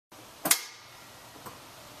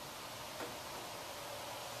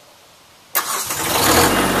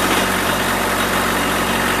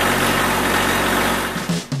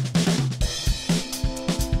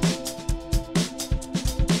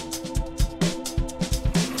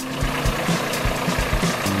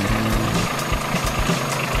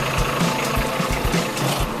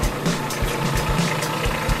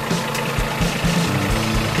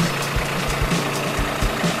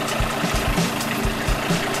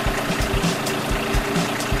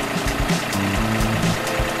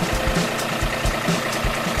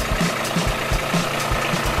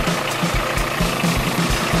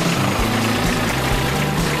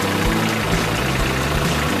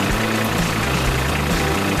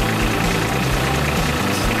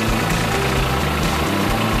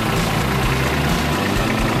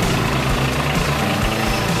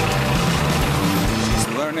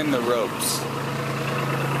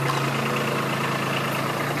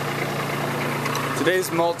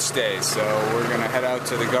Today's mulch day, so we're going to head out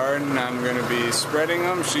to the garden. I'm going to be spreading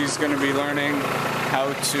them. She's going to be learning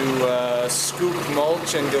how to scoop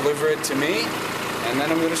mulch and deliver it to me, and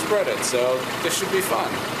then I'm going to spread it. So this should be fun,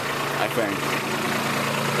 I think.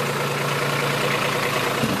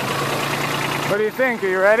 What do you think? Are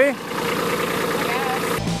you ready?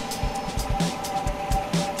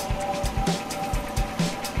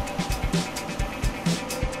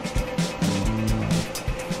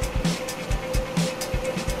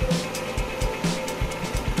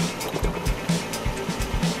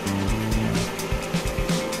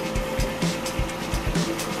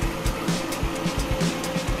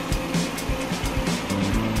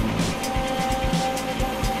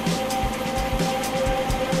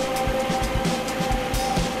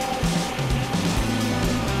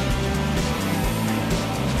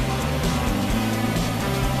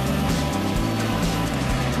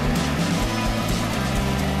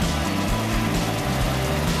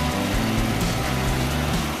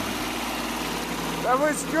 That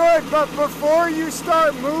was good, but before you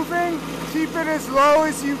start moving, keep it as low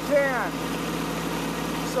as you can.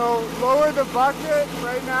 So lower the bucket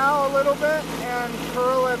right now a little bit and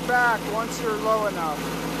curl it back once you're low enough.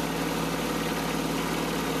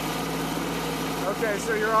 Okay,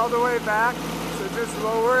 so you're all the way back, so just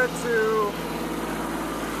lower it to...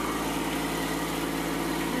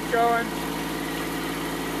 Keep going.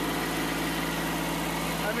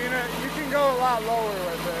 I mean, you can go a lot lower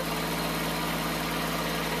with it.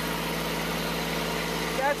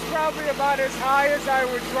 That's probably about as high as I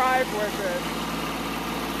would drive with it.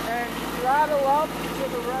 And throttle up to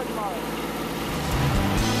the red mark.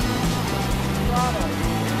 Throttle.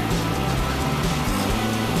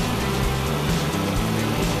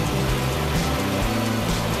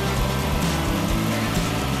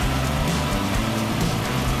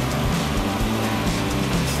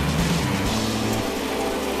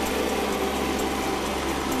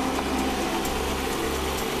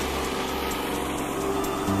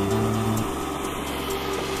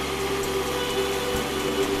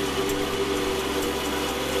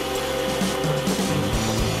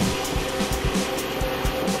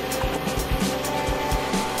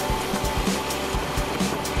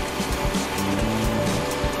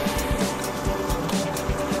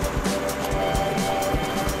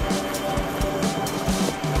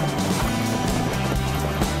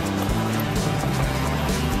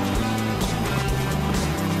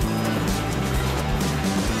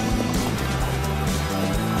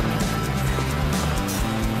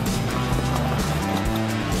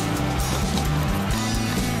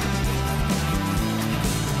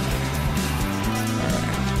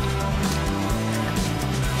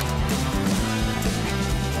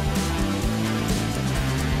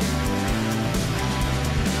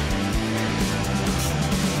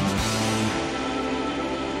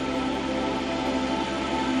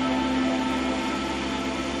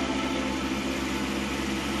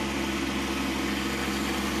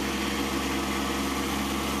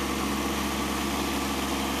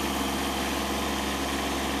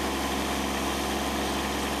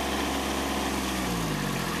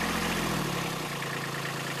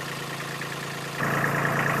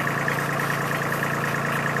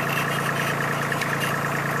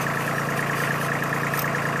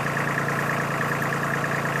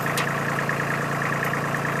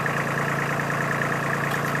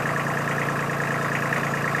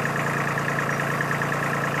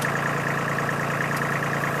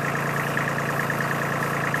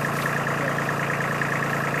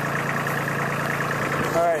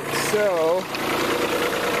 So,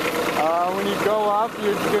 when you go up,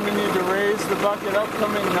 you're going to need to raise the bucket up,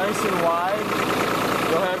 come in nice and wide.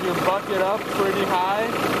 You'll have your bucket up pretty high,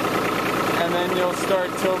 and then you'll start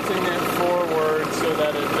tilting it forward so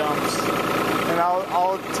that it dumps. And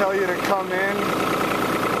I'll tell you to come in.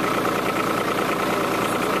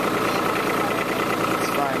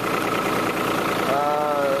 It's fine.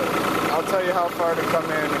 I'll tell you how far to come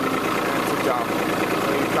in and to dump.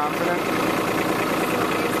 Are you confident?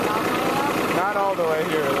 Not all the way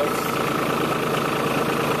here. We'll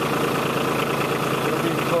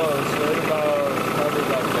be close, right probably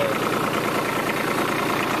about there.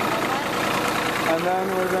 And then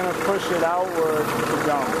we're going to push it outward to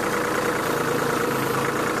dump.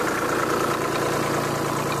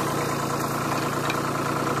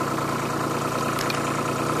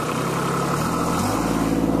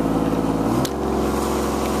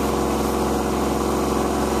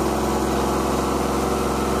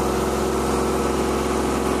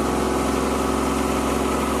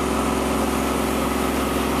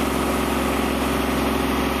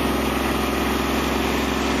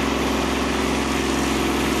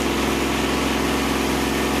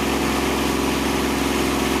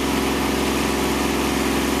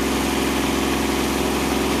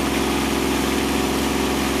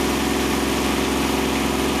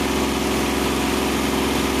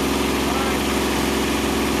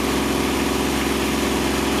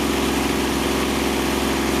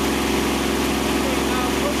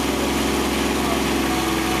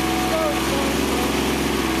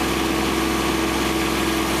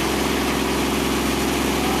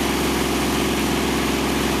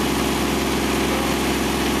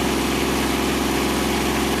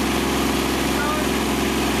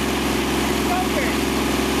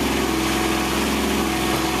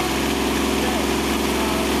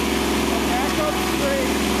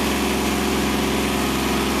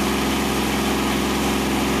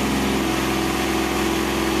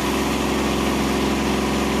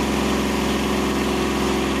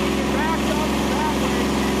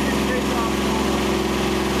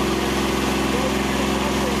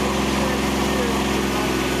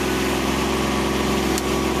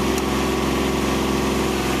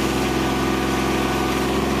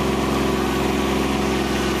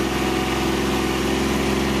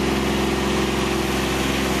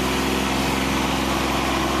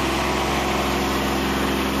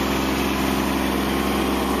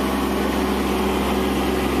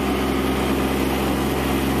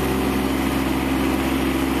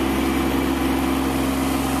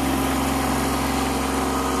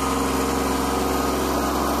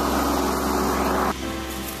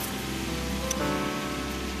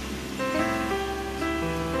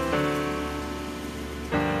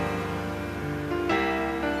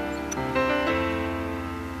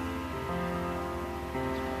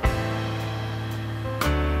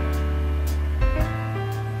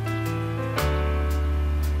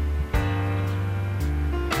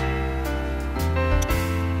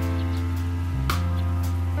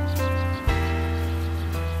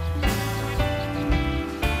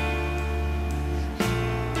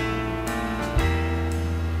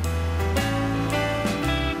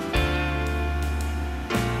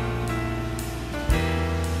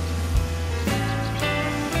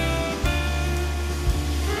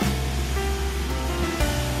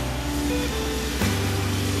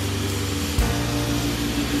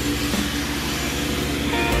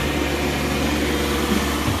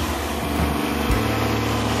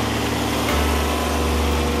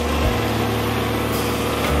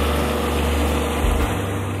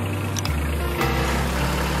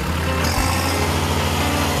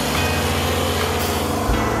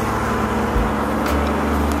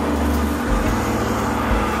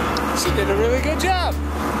 She did a really good job.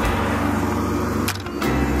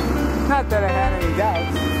 Not that I had any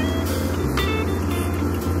doubts.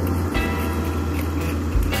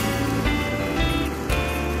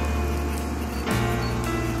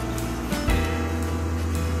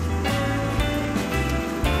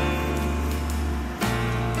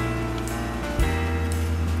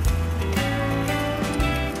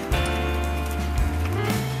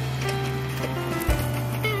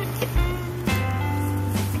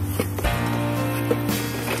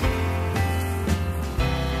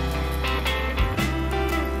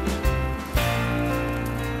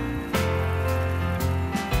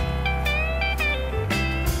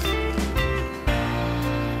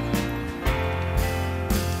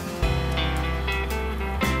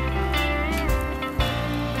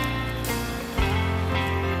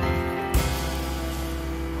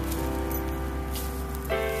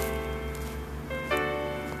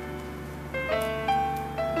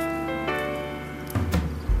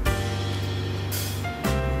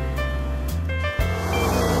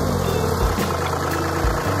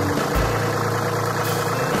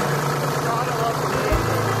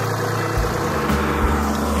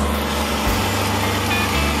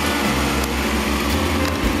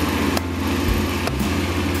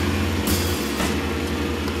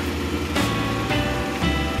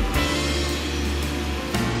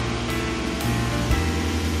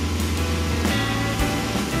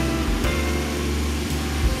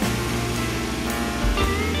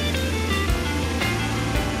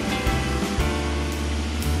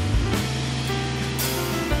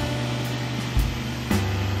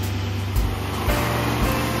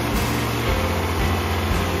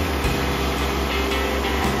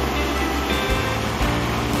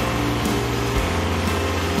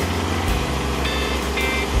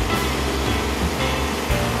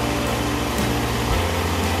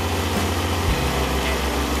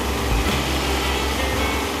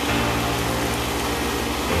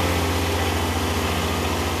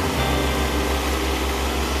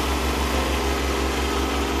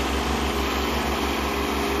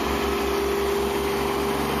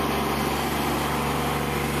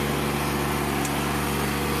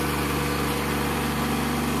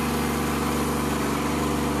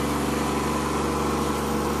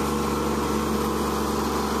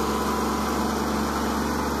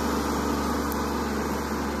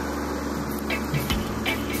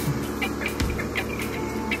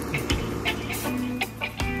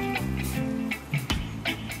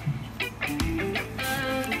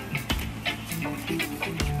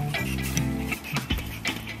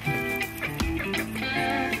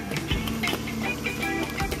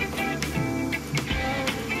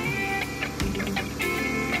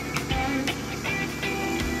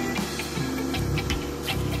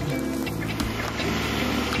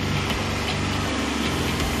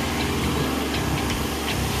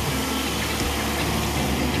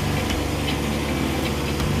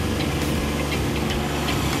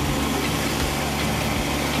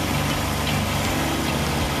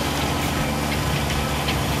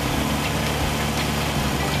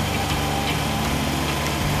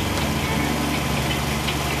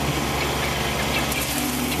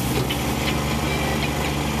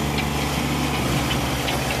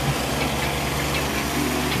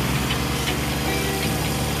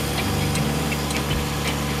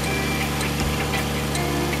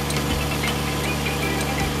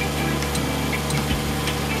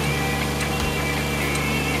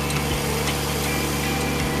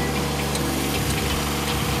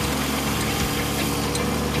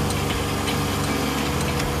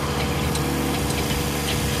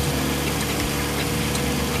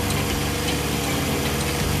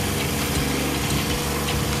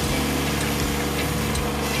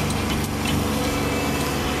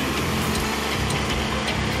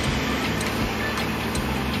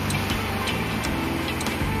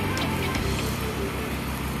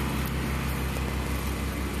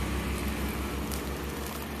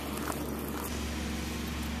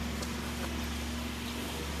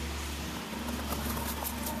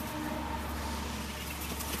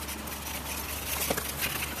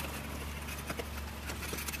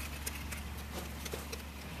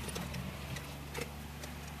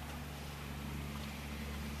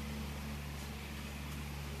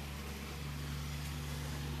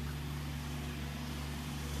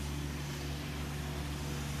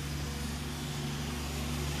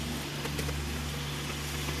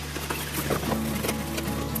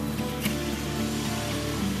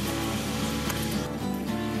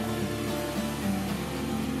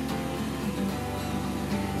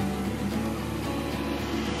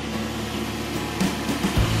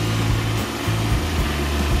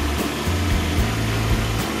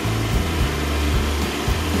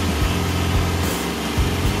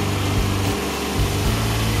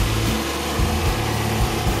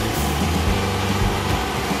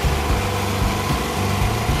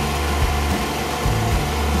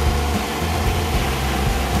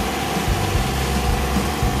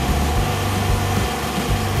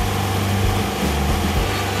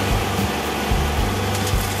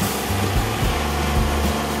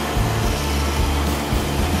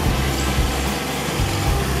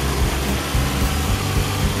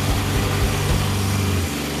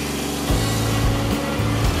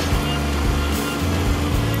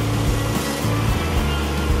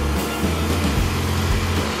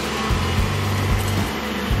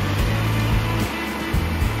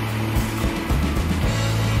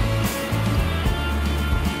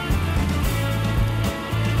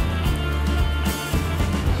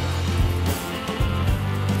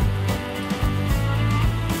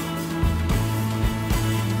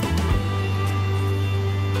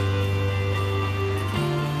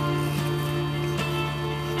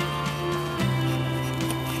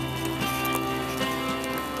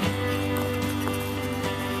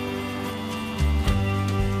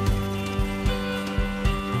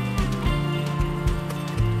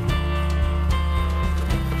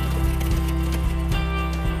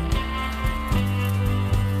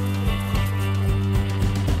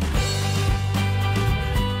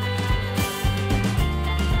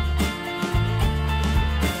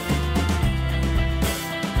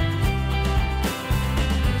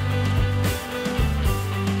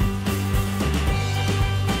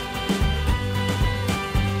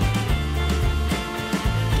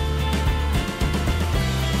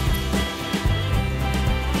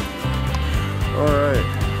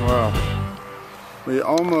 We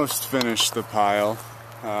almost finished the pile.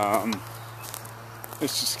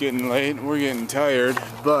 It's just getting late, we're getting tired,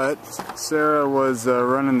 but Sarah was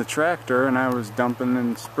running the tractor and I was dumping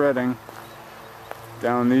and spreading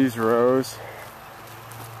down these rows.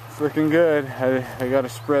 It's looking good. I gotta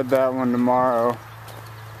spread that one tomorrow,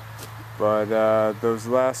 but those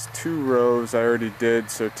last 2 rows I already did,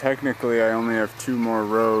 so technically I only have 2 more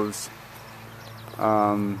rows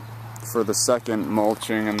for the second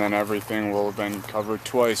mulching, and then everything will have been covered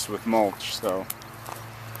twice with mulch, so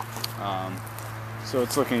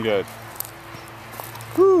it's looking good.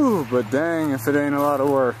 Whew, but dang if it ain't a lot of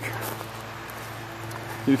work.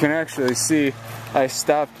 You can actually see I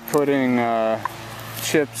stopped putting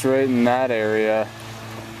chips right in that area,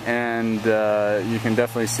 and you can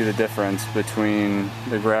definitely see the difference between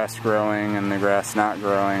the grass growing and the grass not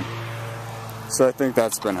growing. So I think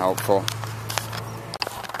that's been helpful.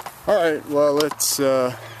 Alright, well, it's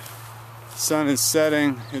sun is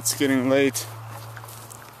setting, it's getting late.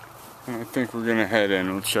 I think we're gonna head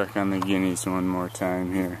in. We'll check on the guineas one more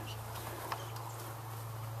time here.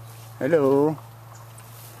 Hello.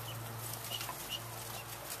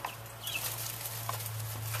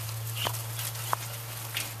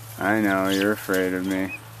 I know, you're afraid of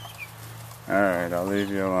me. Alright, I'll leave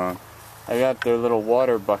you alone. I got their little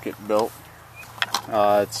water bucket built.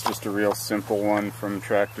 It's just a real simple one from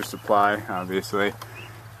Tractor Supply, obviously,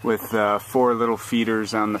 with 4 little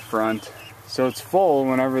feeders on the front. So it's full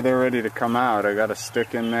whenever they're ready to come out. I got a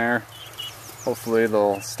stick in there. Hopefully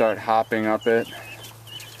they'll start hopping up it.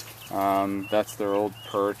 That's their old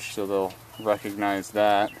perch, so they'll recognize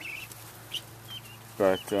that.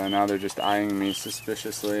 But now they're just eyeing me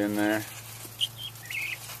suspiciously in there.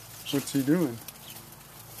 What's he doing?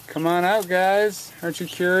 Come on out, guys. Aren't you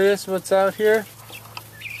curious what's out here?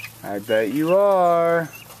 I bet you are.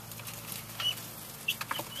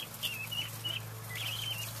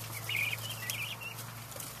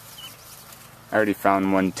 I already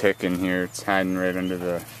found one tick in here. It's hiding right under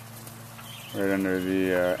the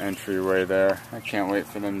entryway there. I can't wait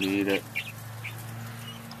for them to eat it.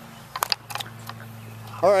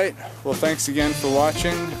 Alright, well, thanks again for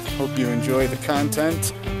watching. Hope you enjoy the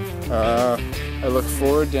content. I look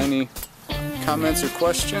forward to any comments or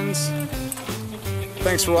questions.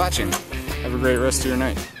 Thanks for watching. Have a great rest of your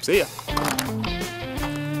night. See ya.